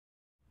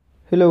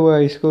Hello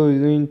guys, how are you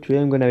doing? Today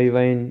I'm gonna be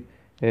buying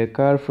a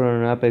car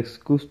from Apex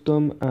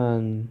Custom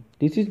and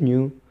this is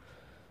new.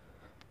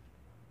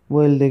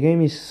 Well, the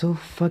game is so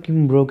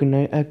fucking broken,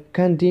 I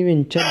can't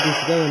even chat this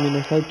guy. I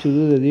have to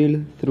do the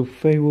deal through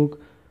Facebook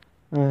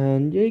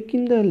and yeah, I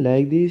kinda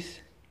like this,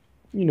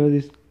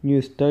 this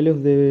new style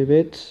of the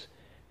bets.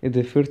 It's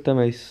the first time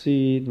I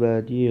see it,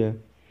 but yeah,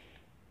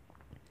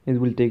 it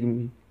will take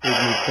me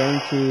time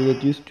to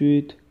get used to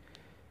it.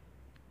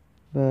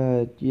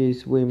 But yeah,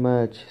 it's way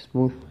much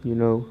smooth.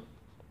 The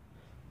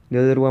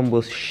other one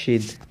was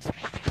shit. So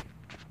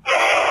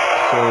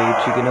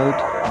check it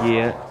out.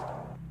 Yeah,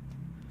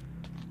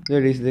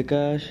 there is the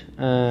cash,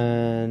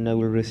 and I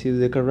will receive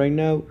the car right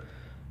now.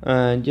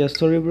 And yeah,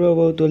 sorry bro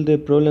about all the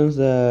problems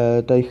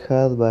that I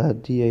had,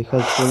 but yeah, I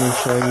had problems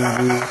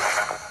sharing you.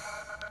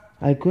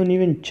 I couldn't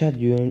even chat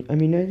you. I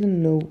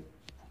don't know.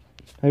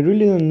 I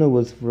really don't know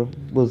what's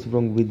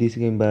wrong with this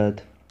game,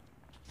 but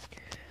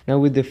now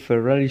with the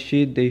Ferrari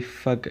shit, they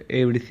fuck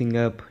everything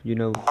up. They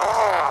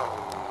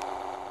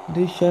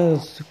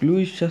just glue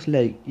is just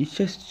like it's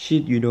just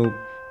shit. They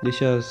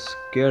just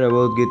care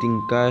about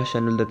getting cash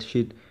and all that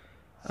shit.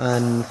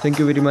 And thank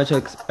you very much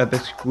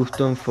Apex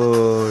Custom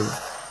for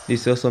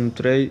this awesome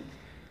trade.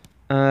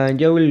 And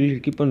yeah, we'll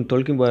keep on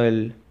talking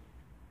while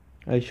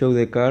I show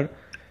the car.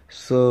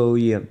 So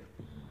yeah,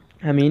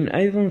 I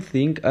don't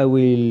think I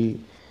will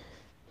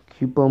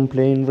keep on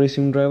playing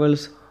Racing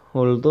Rivals,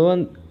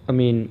 although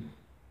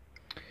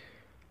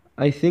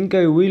I think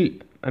I will.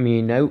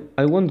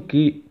 I won't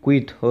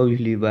quit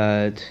obviously,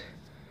 but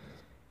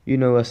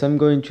as I'm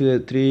going to the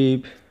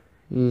trip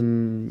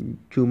in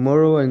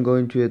tomorrow, I'm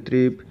going to the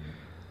trip,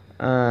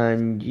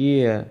 and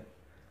yeah,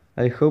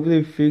 I hope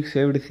they fix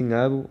everything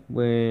up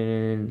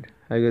when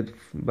I get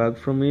back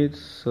from it.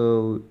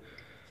 So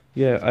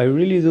yeah, I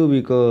really do,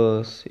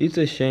 because it's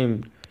a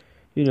shame,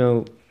 you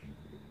know.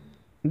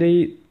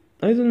 They,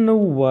 I don't know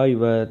why,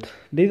 but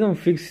they don't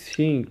fix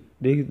things.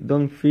 They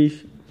don't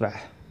fix.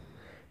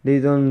 They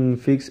don't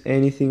fix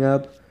anything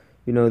up.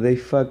 They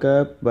fuck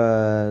up,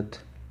 but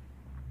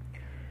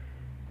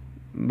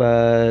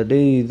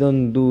they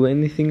don't do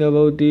anything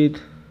about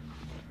it.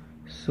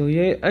 So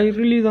yeah, I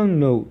really don't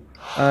know.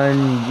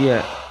 And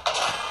yeah,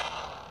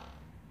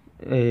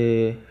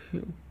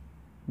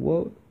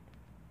 what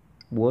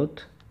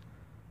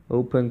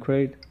open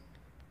crate?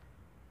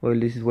 Well,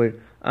 this is weird.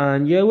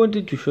 And yeah, I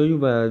wanted to show you,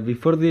 but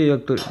before the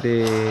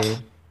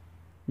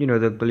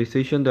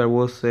actualization, there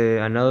was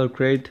another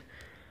crate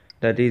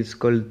that is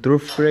called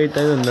Truth Crate.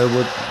 I don't know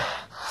what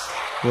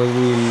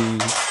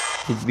will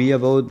it be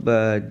about,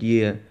 but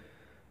yeah,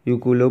 you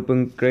could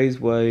open crates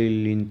while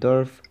in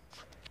turf.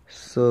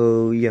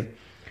 So yeah,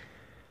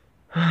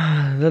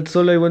 that's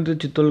all I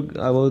wanted to talk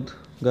about,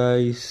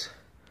 guys.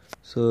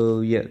 So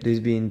yeah, this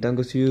has been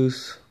Tango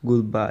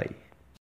Goodbye.